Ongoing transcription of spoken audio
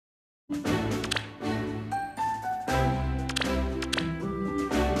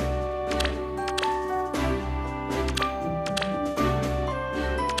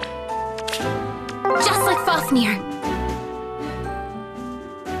Just like Fafnir.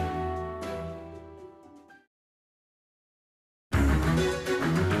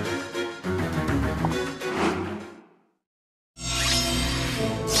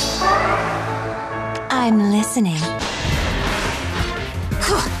 I'm listening.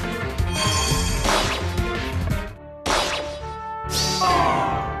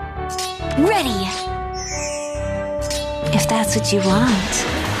 Ready! If that's what you want.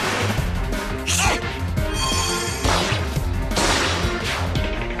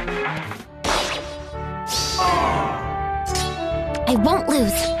 I won't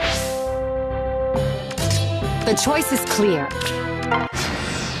lose. The choice is clear.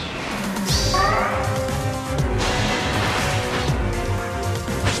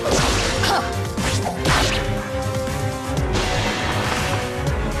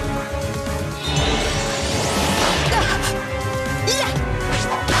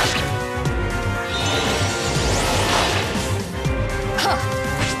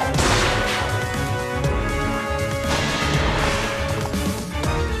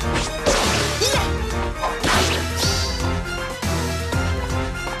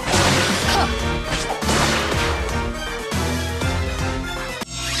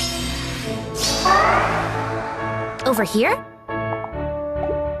 Over here?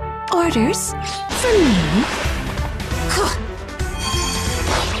 Orders for me?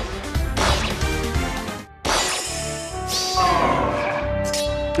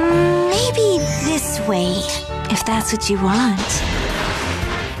 Maybe this way, if that's what you want.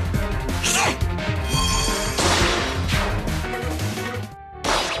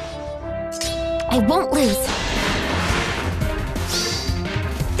 I won't lose.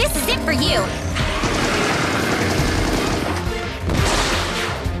 This is it for you.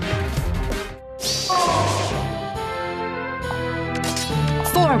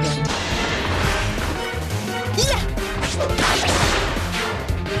 Forward.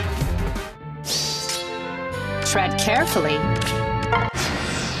 Tread carefully.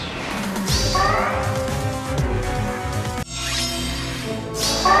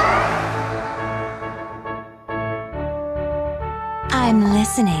 I'm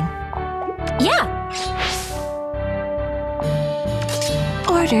listening. Yeah.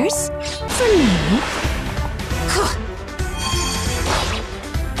 Orders for me?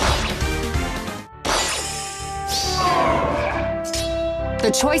 The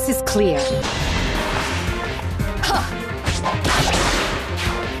choice is clear.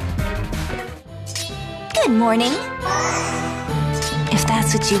 Good morning. If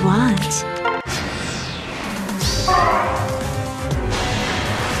that's what you want.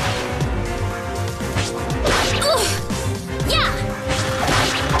 Yeah.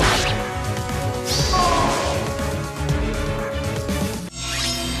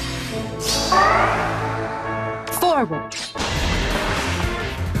 Forward.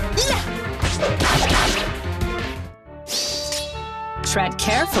 Tread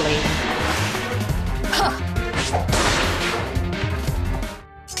carefully.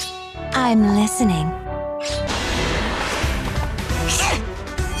 I'm listening.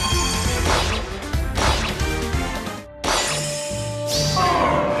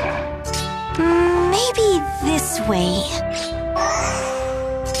 Maybe this way.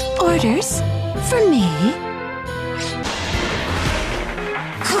 Orders for me?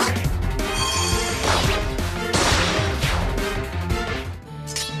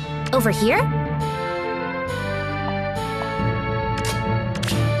 Over here?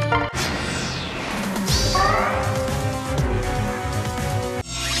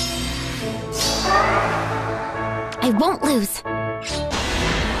 I won't lose.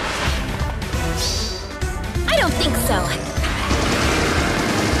 I don't think so.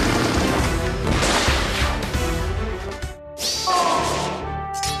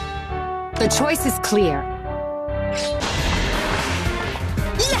 The choice is clear.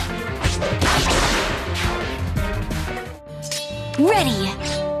 Ready.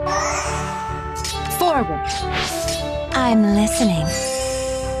 Forward. I'm listening.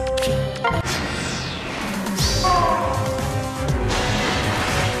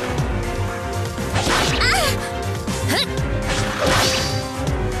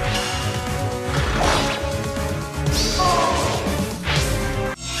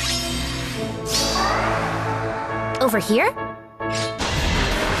 Over here?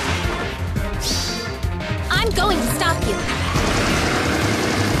 I'm going to stop you.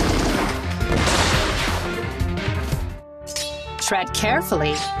 Tread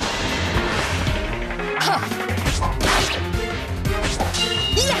carefully.